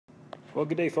Well,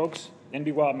 good day, folks.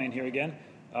 NBWildman here again.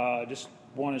 Just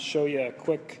want to show you a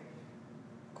quick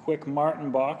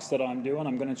marten box that I'm doing.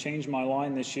 I'm going to change my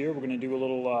line this year. We're going to do a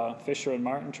little fisher and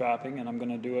marten trapping, and I'm going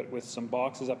to do it with some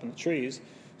boxes up in the trees.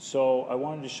 So I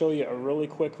wanted to show you a really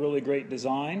quick, really great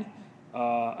design,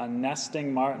 a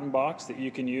nesting marten box that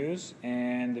you can use.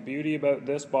 And the beauty about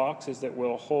this box is that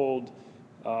we'll hold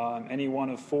any one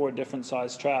of 4 different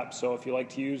size traps. So if you like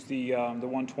to use the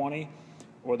 120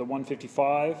 or the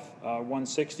 155,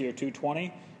 160 or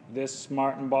 220, this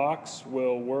marten box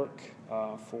will work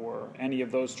for any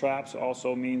of those traps.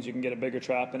 Also means you can get a bigger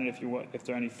trap in it if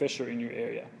there are any fisher in your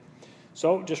area.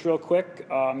 So just real quick,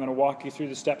 I'm going to walk you through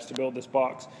the steps to build this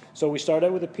box. So we start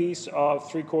out with a piece of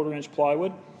 3/4 inch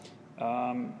plywood.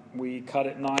 We cut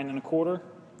it 9 1/4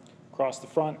 across the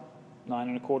front,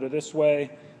 9 1/4 this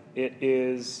way. It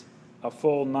is a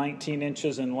full 19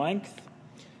 inches in length,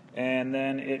 and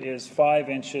then it is 5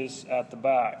 inches at the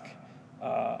back.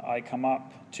 I come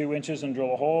up 2 inches and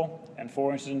drill a hole, and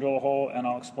 4 inches and drill a hole, and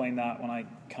I'll explain that when I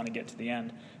kind of get to the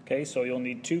end. Okay, so you'll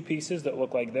need 2 pieces that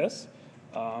look like this,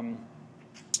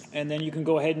 and then you can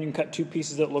go ahead and you can cut 2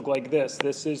 pieces that look like this.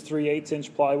 This is 3/8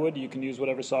 inch plywood. You can use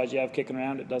whatever size you have kicking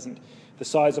around. It doesn't. The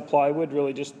size of plywood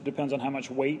really just depends on how much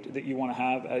weight that you want to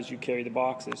have as you carry the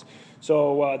boxes.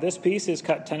 So this piece is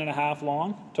cut 10 1/2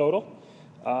 long total.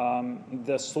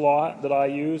 The slot that I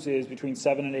use is between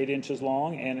 7 and 8 inches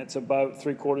long, and it's about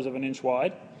 3/4 of an inch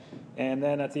wide. And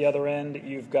then at the other end,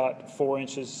 you've got 4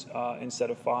 inches instead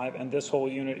of 5. And this whole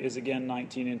unit is again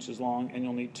 19 inches long, and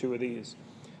you'll need 2 of these.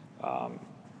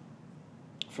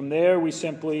 From there, we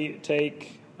simply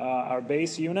take our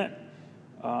base unit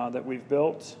that we've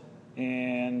built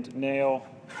and nail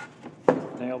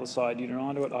the side unit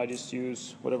onto it. I just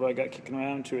use whatever I got kicking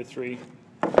around, 2 or 3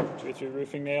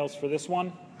 roofing nails for this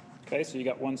one. Okay, so you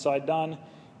got one side done,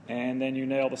 and then you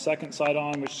nail the second side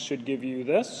on, which should give you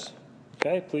this.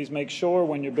 Okay, please make sure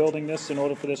when you're building this, in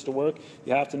order for this to work,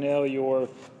 you have to nail your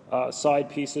side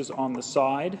pieces on the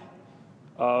side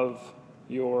of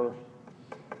your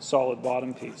solid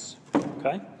bottom piece.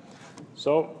 Okay,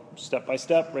 so step by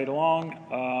step, right along.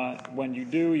 When you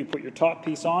do, you put your top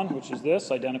piece on, which is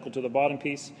this, identical to the bottom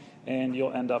piece, and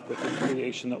you'll end up with a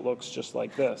creation that looks just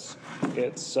like this.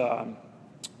 It's 10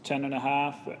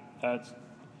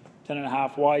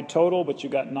 1/2 wide total, but you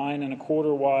got 9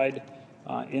 1/4 wide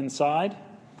inside.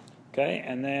 Okay,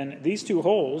 and then these 2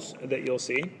 holes that you'll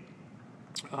see,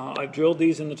 I've drilled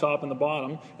these in the top and the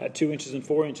bottom at 2 inches and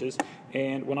 4 inches.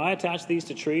 And when I attach these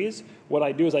to trees, what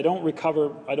I do is I don't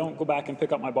go back and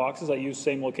pick up my boxes. I use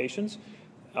same locations,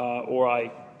 or I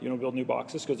build new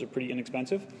boxes because they're pretty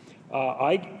inexpensive.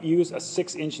 I use a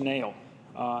 6-inch nail,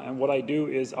 and what I do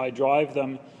is I drive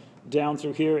them down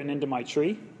through here and into my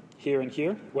tree, here and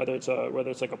here, whether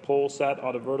it's like a pole set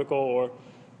on a vertical or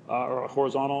a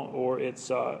horizontal, or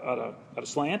it's at a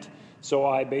slant. So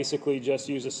I basically just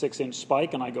use a 6-inch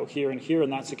spike, and I go here and here,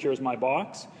 and that secures my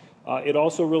box. It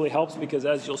also really helps because,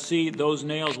 as you'll see, those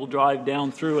nails will drive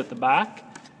down through at the back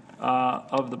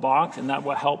of the box, and that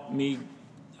will help me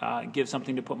give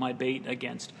something to put my bait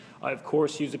against. I, of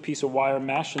course, use a piece of wire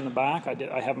mesh in the back.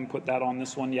 I haven't put that on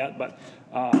this one yet, but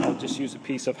I'll just use a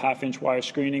piece of 1/2 inch wire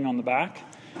screening on the back.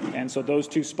 And so those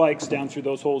 2 spikes down through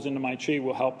those holes into my tree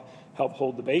will help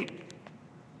hold the bait.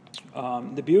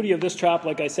 The beauty of this trap,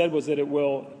 like I said, was that it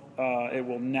will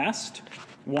nest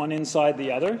one inside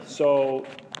the other. So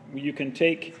you can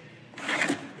take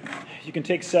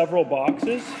several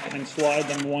boxes and slide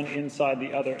them one inside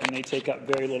the other, and they take up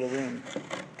very little room.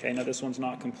 Okay, now this one's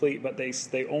not complete, but they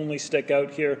only stick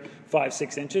out here 5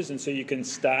 6 inches, and so you can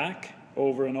stack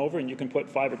over and over, and you can put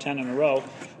 5 or 10 in a row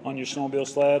on your snowmobile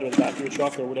sled or the back of your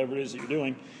truck or whatever it is that you're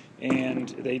doing, and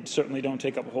they certainly don't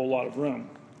take up a whole lot of room.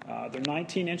 They're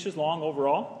 19 inches long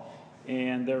overall,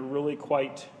 and they're really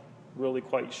quite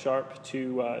sharp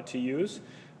to use.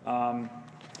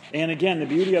 And again, the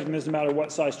beauty of them is no matter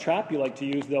what size trap you like to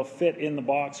use, they'll fit in the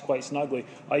box quite snugly.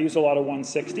 I use a lot of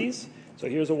 160s. So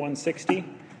here's a 160,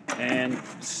 and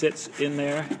sits in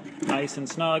there nice and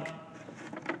snug.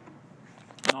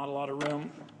 Not a lot of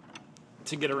room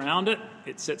to get around it.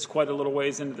 It sits quite a little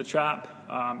ways into the trap.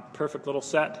 Perfect little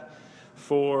set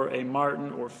for a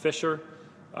marten or fisher.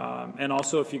 And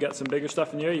also, if you got some bigger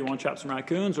stuff in the area, you want to trap some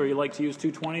raccoons, or you like to use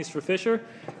 220s for fisher,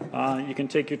 you can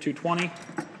take your 220,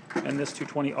 and this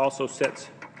 220 also sits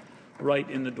right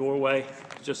in the doorway,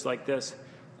 just like this.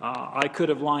 I could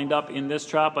have lined up in this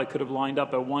trap, I could have lined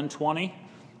up a 120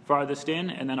 farthest in,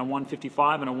 and then a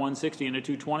 155 and a 160 and a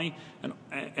 220,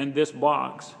 and this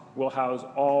box will house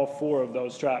all 4 of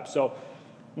those traps. So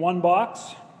one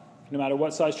box, no matter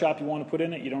what size trap you want to put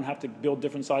in it, you don't have to build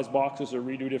different size boxes or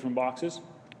redo different boxes.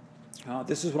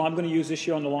 This is what I'm going to use this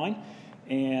year on the line,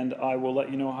 and I will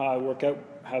let you know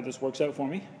how this works out for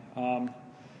me.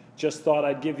 Just thought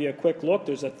I'd give you a quick look.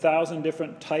 There's 1,000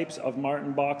 different types of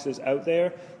Marten boxes out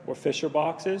there, or Fisher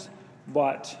boxes,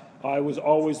 but I was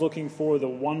always looking for the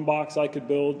one box I could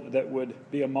build that would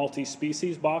be a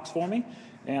multi-species box for me,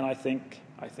 and I think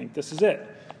this is it.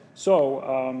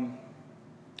 So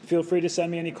feel free to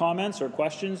send me any comments or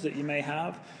questions that you may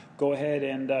have. Go ahead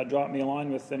and drop me a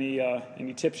line with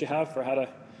any tips you have for how to,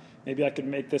 maybe I could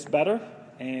make this better,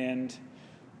 and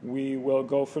we will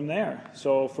go from there.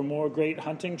 So for more great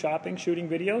hunting, trapping, shooting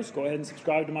videos, go ahead and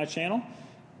subscribe to my channel,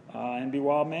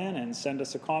 NBWildman, and send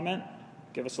us a comment,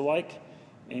 give us a like,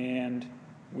 and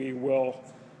we will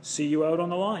see you out on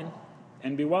the line.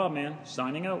 NBWildman,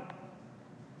 signing out.